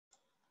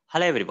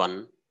Hello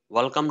everyone,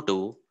 welcome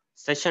to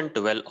session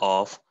 12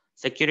 of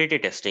security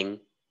testing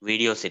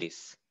video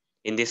series.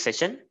 In this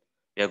session,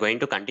 we are going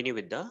to continue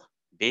with the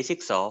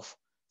basics of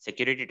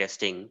security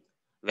testing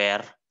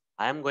where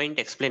I am going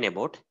to explain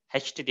about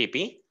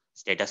HTTP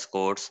status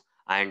codes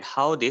and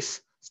how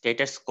these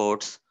status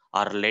codes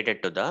are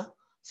related to the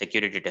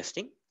security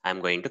testing I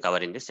am going to cover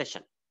in this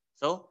session.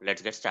 So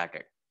let's get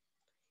started.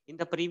 In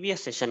the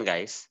previous session,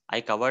 guys,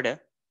 I covered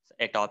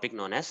a topic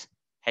known as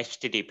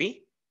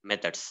HTTP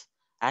methods.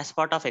 As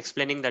part of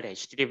explaining that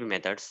HTTP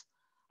methods,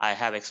 I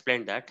have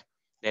explained that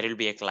there will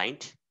be a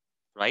client,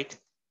 right?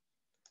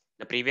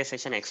 The previous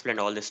session I explained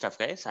all this stuff,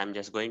 guys. I'm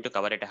just going to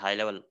cover at a high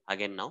level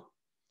again now.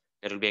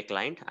 There will be a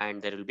client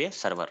and there will be a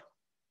server,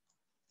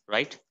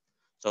 right?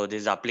 So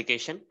this is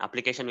application.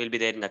 Application will be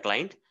there in the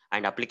client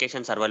and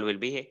application server will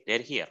be there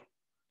here.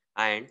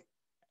 And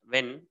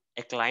when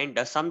a client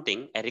does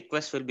something, a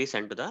request will be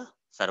sent to the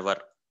server.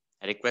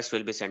 A request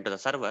will be sent to the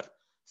server.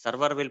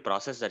 Server will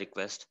process the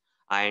request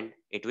and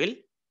it will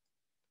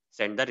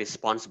send the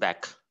response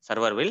back.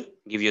 Server will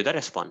give you the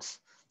response.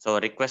 So a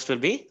request will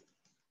be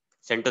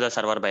sent to the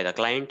server by the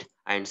client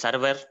and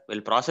server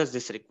will process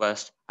this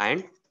request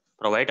and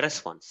provide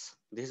response.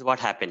 This is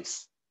what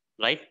happens,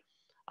 right?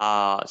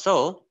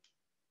 So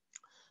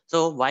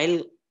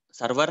while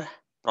server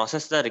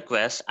process the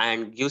request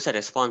and gives a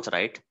response,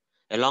 right?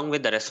 Along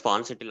with the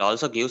response, it will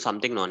also give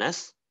something known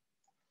as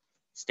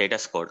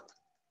status code.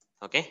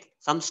 Okay,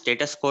 some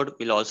status code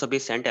will also be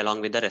sent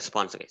along with the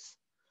response, guys.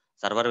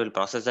 Server will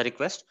process the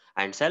request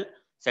and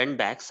send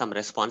back some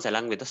response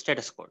along with the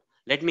status code.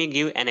 Let me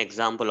give an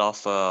example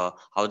of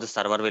how the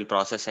server will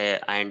process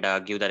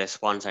and give the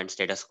response and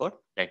status code.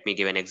 Let me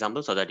give an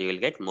example so that you will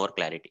get more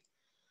clarity.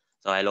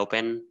 So I'll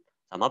open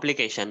some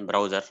application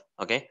browser,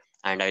 okay,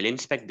 and I'll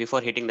inspect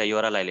before hitting the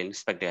URL. I'll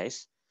inspect,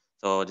 guys.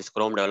 So this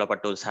Chrome developer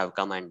tools have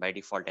come and by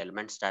default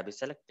elements tab is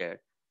selected.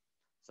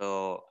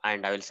 So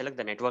and I will select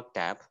the network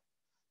tab.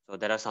 So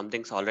there are some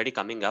things already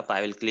coming up.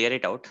 I will clear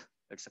it out.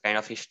 It's a kind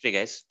of history,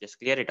 guys. Just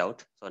clear it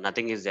out. So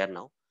nothing is there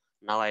now.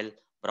 Now I'll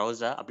browse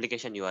the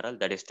application URL,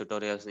 that is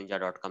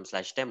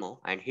tutorialsninja.com/demo,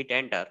 and hit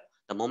enter.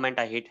 The moment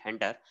I hit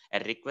enter, a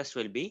request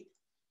will be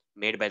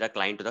made by the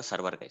client to the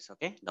server, guys.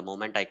 Okay. The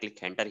moment I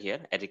click enter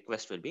here, a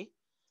request will be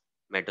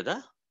made to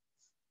the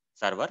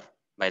server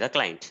by the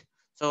client.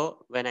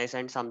 So when I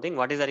send something,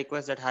 what is the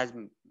request that has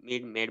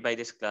made by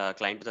this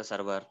client to the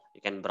server?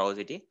 You can browse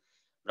it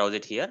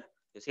here.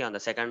 You see on the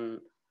second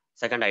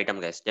item,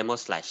 guys, demo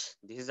slash.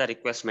 This is the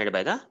request made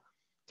by the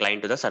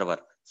client to the server.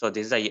 So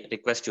this is the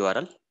request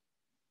URL.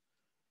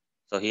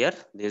 So here,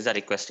 this is the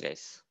request,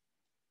 guys.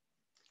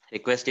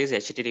 Request is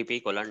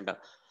http colon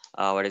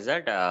what is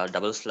that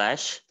double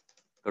slash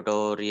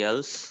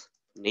tutorials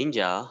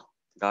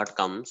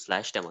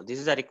ninja.com/demo. This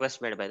is the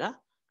request made by the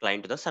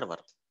client to the server.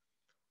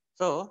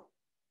 So,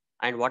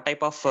 and what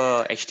type of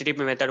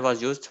HTTP method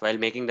was used while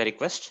making the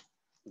request?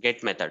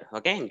 Get method.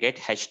 Okay, get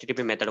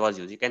HTTP method was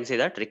used. You can see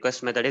that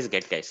request method is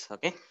get, guys.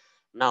 Okay,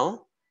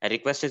 now a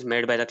request is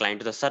made by the client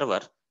to the server.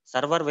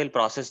 Server will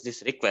process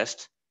this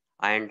request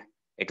and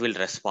it will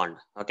respond.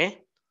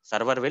 Okay,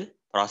 server will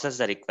process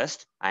the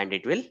request and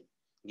it will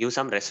give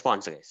some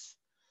response, guys.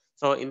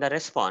 So in the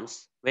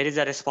response, where is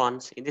the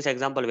response? In this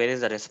example, where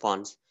is the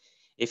response?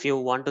 If you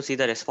want to see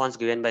the response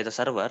given by the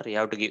server, you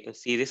have to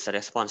see this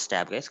response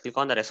tab, guys. Click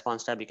on the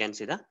response tab. You can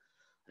see the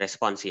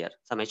response here.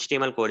 Some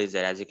HTML code is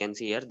there. As you can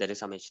see here, there is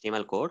some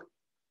HTML code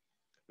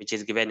which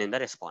is given in the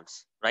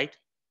response, right?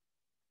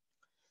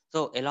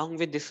 So along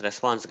with this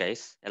response,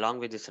 guys, along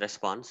with this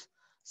response,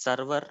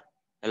 server,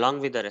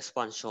 along with the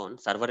response shown,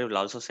 server will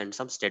also send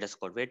some status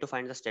code. Where to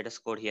find the status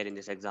code here in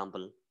this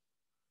example?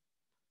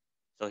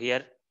 So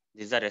here,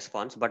 this is the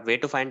response, but where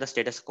to find the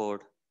status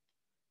code?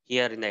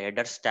 Here in the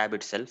headers tab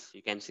itself,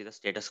 you can see the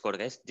status code,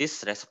 guys.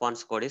 This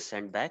response code is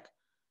sent back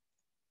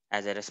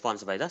as a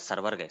response by the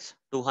server, guys.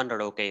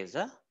 200 OK is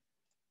a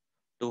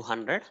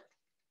 200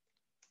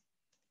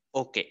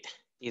 OK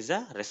is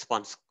a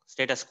response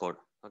status code.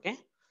 Okay,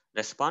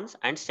 response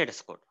and status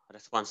code,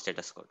 response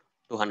status code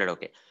 200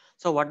 OK.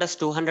 So what does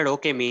 200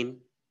 OK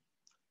mean?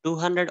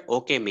 200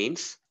 OK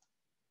means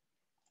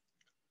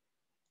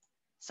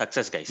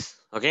success, guys.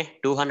 Okay,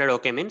 200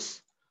 OK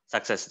means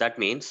success. That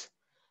means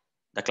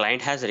the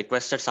client has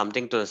requested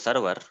something to the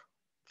server.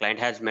 Client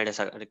has made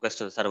a request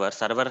to the server.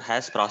 Server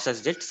has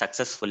processed it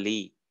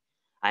successfully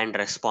and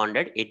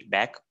responded it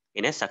back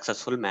in a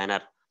successful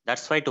manner.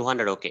 That's why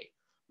 200 OK.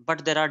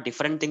 But there are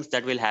different things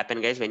that will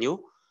happen, guys, when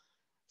you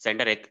send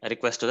a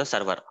request to the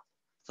server.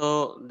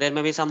 So there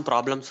may be some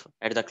problems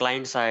at the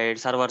client side,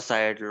 server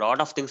side. A lot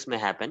of things may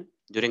happen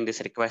during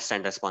this request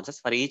and responses.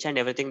 For each and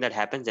everything that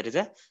happens, there is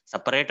a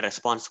separate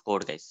response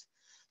code, guys.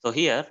 So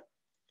here,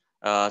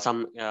 as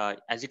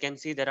you can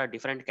see, there are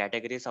different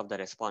categories of the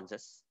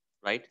responses,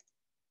 right?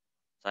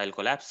 So I'll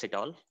collapse it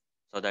all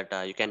so that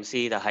you can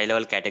see the high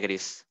level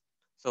categories.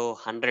 So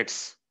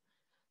hundreds,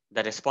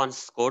 the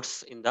response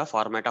codes in the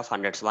format of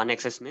hundreds.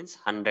 1xs means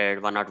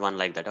 100, 101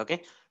 like that.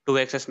 Okay.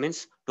 2xs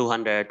means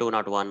 200,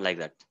 201 like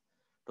that.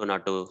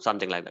 202,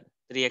 something like that.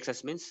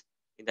 3xs means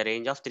in the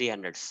range of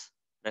 300s.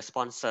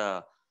 response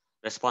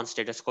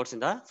status codes in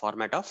the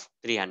format of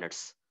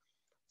 300s.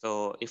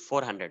 So if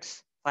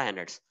 400s,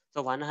 500s,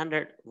 so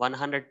 100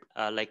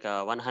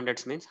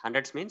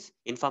 100s means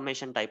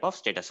information type of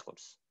status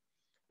codes.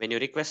 When you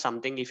request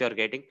something, if you're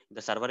getting,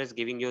 the server is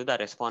giving you the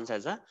response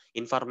as a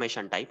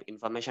information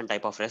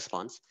type of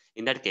response.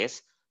 In that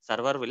case,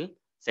 server will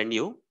send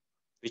you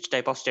which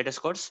type of status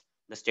codes?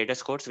 The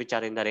status codes which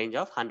are in the range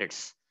of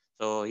hundreds.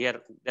 So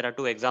here there are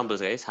two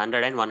examples, guys,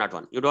 100 and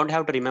 101. You don't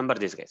have to remember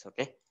this, guys,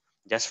 okay?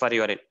 Just for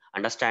your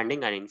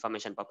understanding and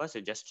information purpose,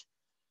 you just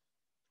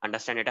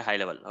understand at a high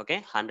level, okay?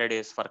 100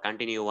 is for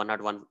continue,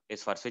 101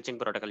 is for switching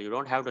protocol. You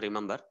don't have to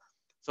remember.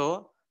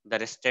 So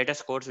the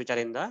status codes which are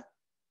in the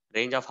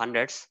range of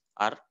hundreds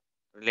are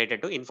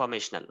related to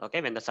informational,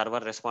 okay? When the server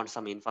responds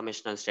some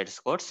informational status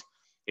codes,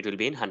 it will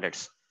be in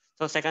hundreds.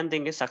 So second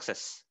thing is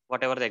success.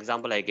 Whatever the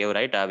example I gave,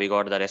 right? We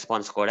got the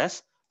response code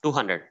as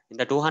 200. In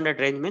the 200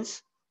 range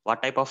means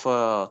what type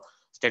of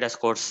status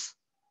codes?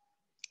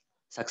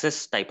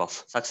 Success type,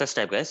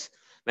 guys.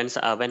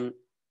 When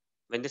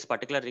when this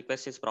particular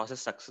request is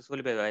processed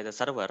successfully by the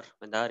server,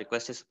 when the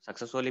request is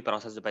successfully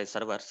processed by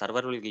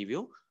server will give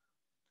you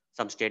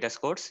some status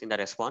codes in the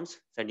response,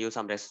 send you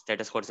some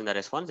status codes in the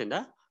response in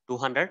the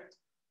 200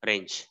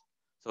 range.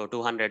 So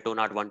 200,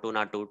 201,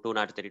 202,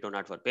 203,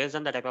 204. Based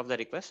on the type of the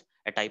request,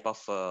 a type of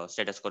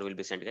status code will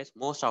be sent, guys.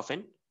 Most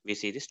often we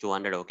see this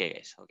 200, okay,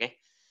 guys. Okay.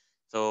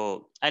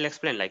 So I'll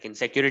explain, like in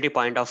security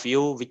point of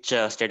view, which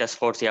status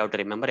codes you have to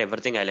remember.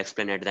 Everything I'll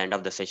explain at the end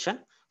of the session.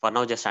 For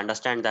now, just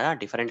understand the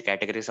different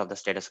categories of the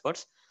status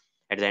codes.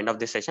 At the end of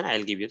this session,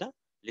 I'll give you the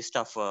list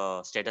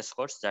of status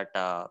codes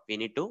that we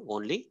need to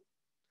only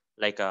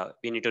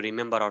we need to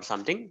remember or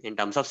something in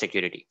terms of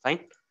security.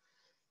 Fine.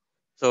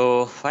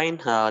 So fine.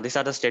 These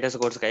are the status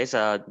codes, guys.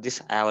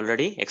 This I have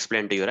already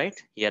explained to you, right?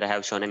 Here I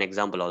have shown an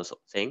example also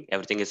saying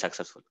everything is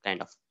successful,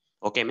 kind of.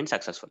 Okay means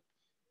successful.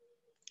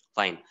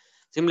 Fine.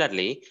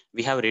 Similarly,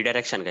 we have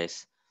redirection,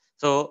 guys.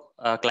 So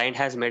client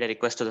has made a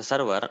request to the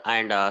server,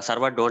 and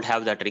server don't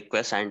have that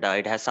request, and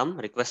it has some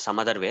request some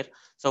other where.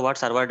 So what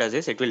server does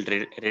is it will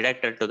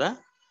redirect it to the,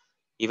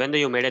 even though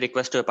you made a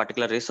request to a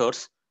particular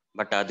resource,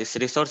 but this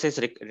resource is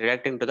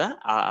redirecting to the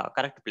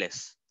correct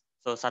place.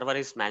 So server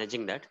is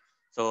managing that.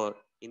 So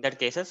in that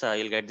cases,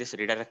 you'll get this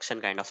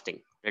redirection kind of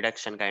thing,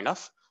 redirection kind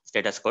of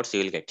status codes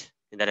you will get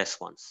in the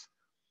response.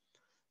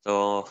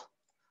 So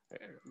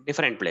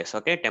different place,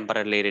 okay,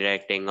 temporarily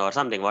redirecting or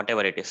something,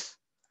 whatever it is,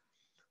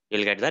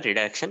 you'll get the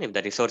redirection. If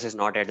the resource is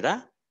not at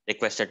the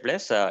requested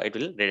place, it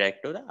will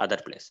redirect to the other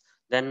place.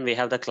 Then we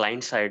have the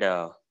client side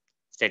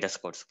status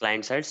codes,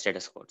 client side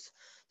status codes.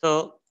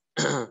 So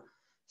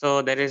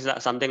so there is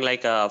something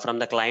like from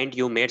the client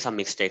you made some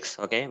mistakes,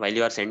 okay, while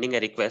you are sending a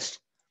request.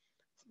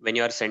 When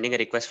you are sending a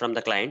request from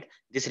the client,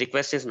 this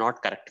request is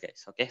not correct,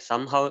 guys, okay?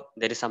 Somehow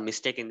there is some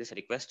mistake in this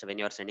request. When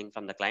you are sending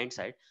from the client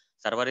side,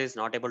 server is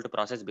not able to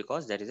process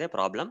because there is a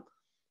problem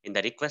in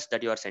the request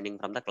that you are sending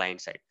from the client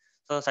side.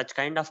 So such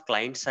kind of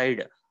client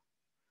side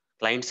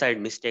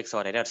mistakes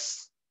or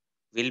errors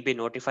will be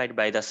notified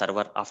by the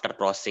server after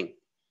processing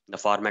the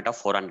format of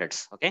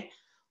 400s, okay?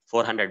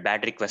 400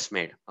 bad request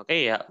made,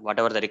 okay? Yeah,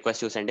 whatever the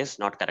request you send is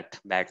not correct,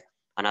 bad,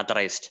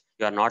 unauthorized,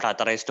 you are not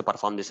authorized to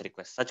perform this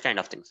request, such kind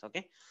of things,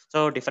 okay?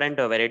 So different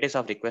varieties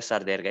of requests are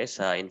there, guys,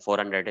 in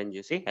 400, and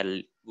you see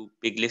a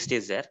big list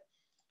is there.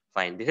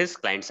 Fine, this is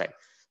client side.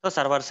 So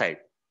server side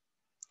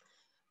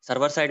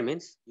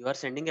means you are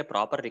sending a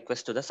proper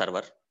request to the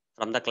server.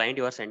 From the client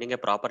you are sending a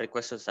proper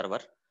request to the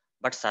server,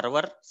 but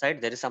server side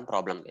there is some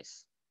problem,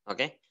 guys,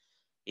 okay?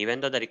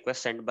 Even though the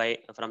request sent by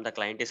from the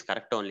client is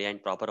correct only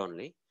and proper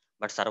only,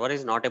 but server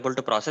is not able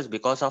to process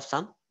because of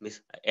some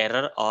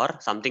error or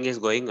something is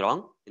going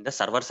wrong in the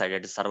server side,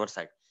 at the server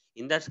side.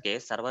 In that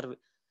case,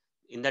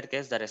 in that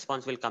case the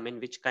response will come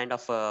in which kind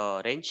of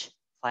range?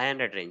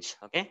 500 range,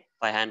 okay?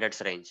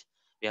 500s range.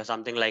 We have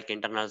something like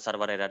internal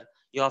server error.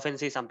 You often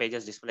see some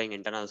pages displaying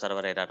internal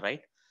server error,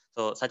 right?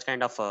 So such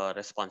kind of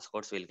response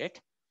codes will get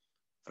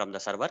from the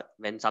server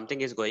when something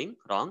is going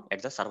wrong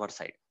at the server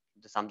side.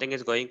 Something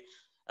is going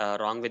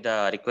wrong with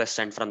the request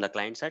sent from the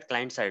client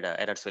side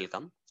errors will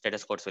come,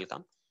 status codes will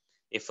come.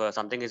 If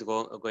something is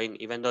going,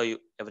 even though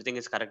everything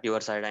is correct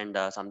your side, and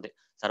something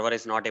server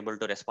is not able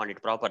to respond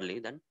it properly,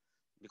 then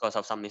because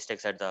of some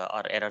mistakes at the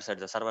or errors at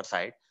the server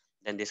side,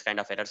 then this kind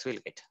of errors will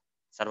get.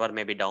 Server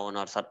may be down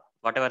or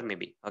whatever may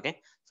be,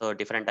 okay? So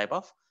different type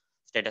of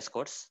status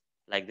codes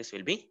like this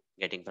will be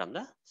getting from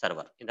the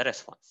server in the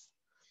response.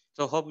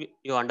 So hope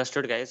you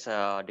understood, guys,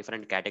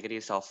 different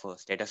categories of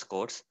status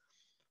codes,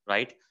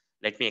 right?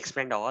 Let me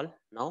explain all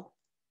now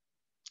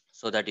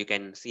so that you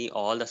can see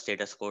all the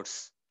status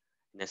codes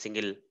in a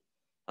single,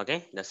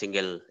 okay, the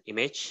single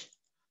image.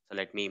 So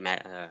let me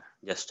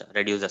just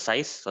reduce the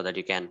size so that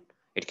it can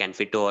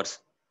fit to our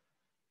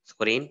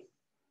screen.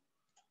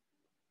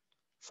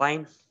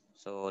 Fine.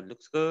 So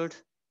looks good.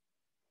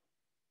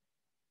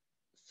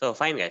 So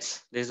fine,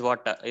 guys. This is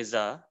what is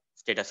the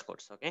status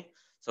codes, okay?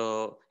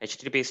 So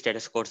HTTP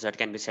status codes that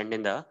can be sent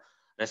in the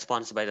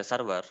response by the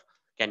server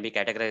can be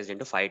categorized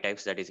into 5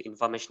 types, that is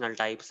informational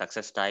type,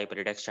 success type,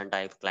 reduction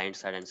type, client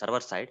side and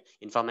server side.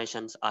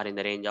 Informations are in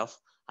the range of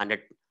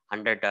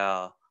 100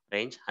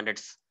 range,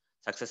 hundreds.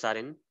 Success are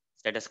in,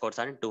 status codes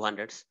are in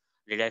 200s,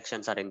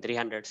 redactions are in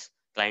 300s,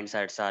 client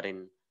sides are in,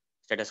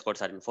 status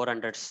codes are in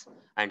 400s,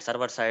 and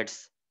server sides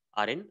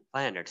are in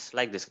 500s,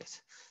 like this guys.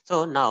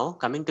 So now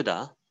coming to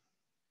the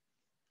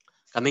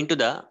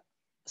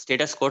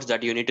status codes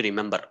that you need to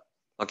remember,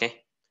 okay,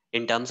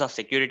 in terms of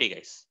security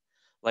guys.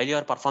 While you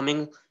are performing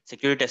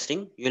security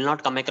testing, you will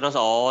not come across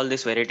all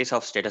these varieties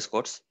of status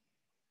codes.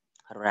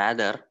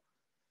 Rather,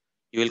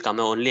 you will come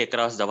only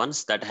across the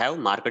ones that have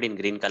marked in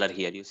green color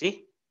here. You see,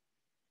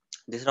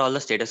 these are all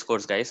the status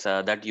codes guys,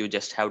 that you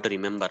just have to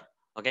remember,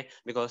 okay,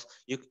 because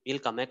you will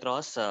come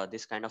across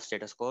this kind of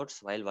status codes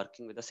while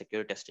working with the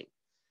security testing.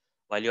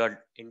 While you are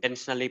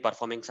intentionally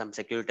performing some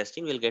security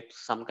testing, you'll get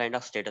some kind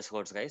of status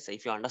codes guys.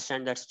 If you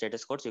understand that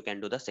status codes, you can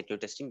do the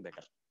security testing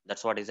better.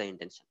 That's what is the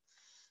intention.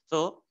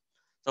 So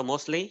so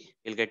mostly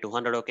you'll get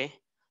 200, okay.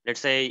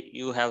 Let's say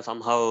you have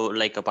somehow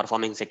like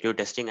performing security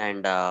testing,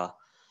 and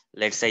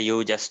let's say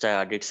you just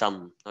did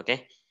some,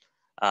 okay,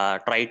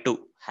 try to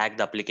hack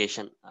the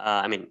application,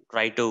 I mean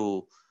try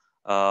to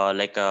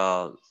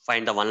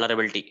find the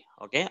vulnerability,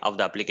 okay, of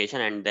the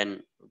application, and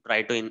then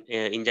try to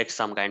inject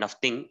some kind of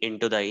thing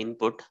into the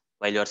input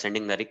while you are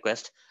sending the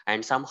request,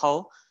 and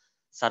somehow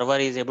server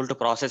is able to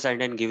process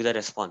and then give the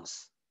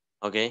response,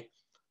 okay.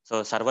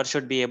 So server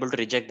should be able to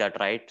reject that,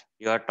 right?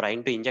 You are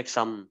trying to inject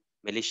some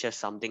malicious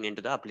something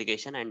into the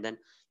application, and then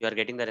you are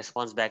getting the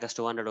response back as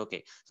 200,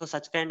 okay. So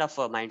such kind of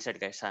mindset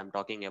guys I'm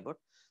talking about.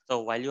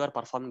 So while you are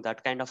performing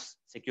that kind of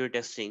security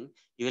testing,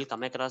 you will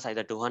come across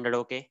either 200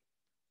 okay.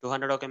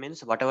 200 okay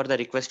means whatever the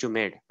request you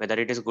made, whether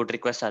it is good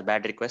request or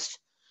bad request,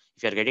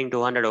 if you are getting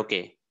 200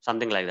 okay,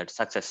 something like that,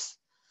 success.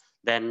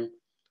 Then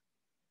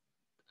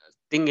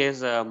thing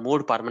is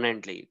moved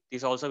permanently.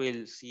 This also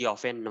we'll see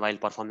often while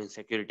performing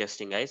security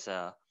testing, guys.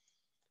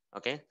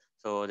 Okay,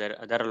 so there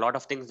are a lot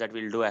of things that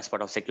we'll do as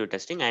part of security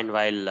testing, and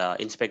while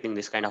inspecting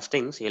this kind of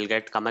things, you'll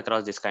get come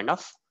across this kind of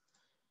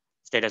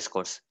status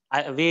codes.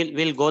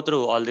 We'll go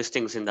through all these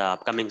things in the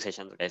upcoming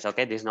sessions, guys.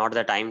 Okay, this is not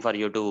the time for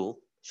you to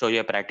show you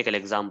a practical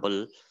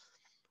example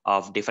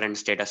of different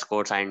status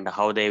codes and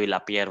how they will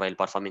appear while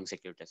performing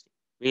security testing.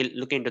 We'll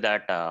look into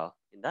that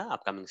in the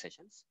upcoming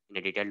sessions in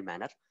a detailed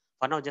manner.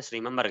 For now, just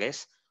remember,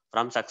 guys,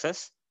 from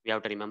success, we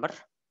have to remember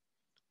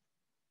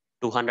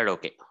 200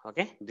 okay.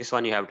 Okay, this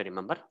one you have to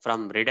remember.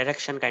 From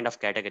redirection kind of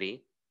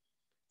category,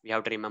 we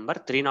have to remember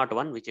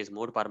 301, which is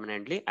moved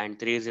permanently, and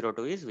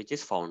 302 is which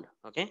is found.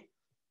 Okay,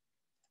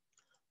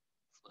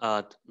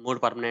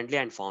 moved permanently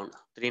and found.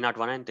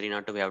 301 and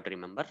 302 we have to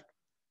remember.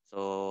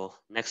 So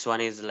next one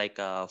is like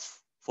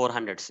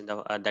 400s in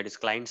the that is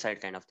client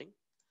side kind of thing.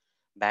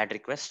 Bad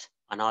request,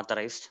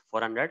 unauthorized.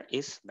 400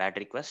 is bad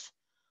request.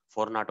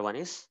 401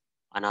 is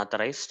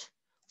unauthorized.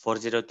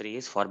 403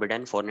 is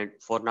forbidden.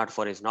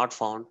 404 is not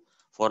found.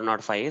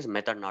 405 is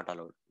method not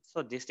allowed.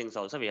 So these things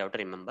also we have to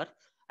remember.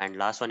 And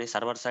last one is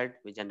server side.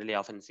 We generally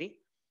often see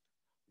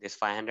this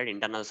 500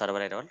 internal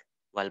server error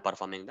while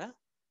performing the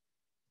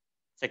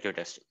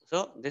security testing.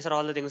 So these are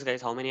all the things,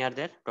 guys. How many are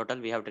there? Total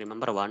we have to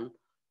remember 1,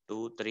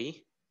 2,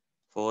 3,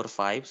 4,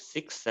 5,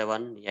 6,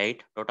 7,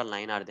 8. Total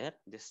 9 are there.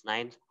 This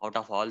 9 out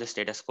of all the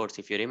status codes,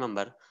 if you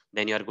remember,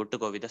 then you are good to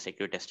go with the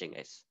security testing,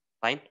 guys.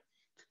 Fine.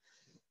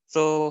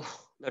 So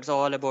that's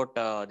all about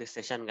this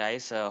session,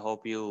 guys.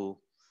 Hope you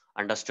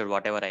understood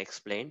whatever I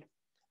explained.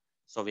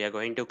 So we are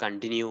going to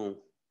continue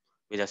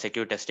with the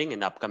security testing in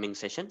the upcoming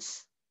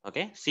sessions.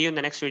 Okay. See you in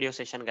the next video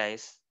session,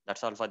 guys.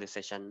 That's all for this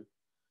session.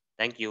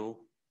 Thank you.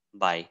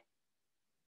 Bye.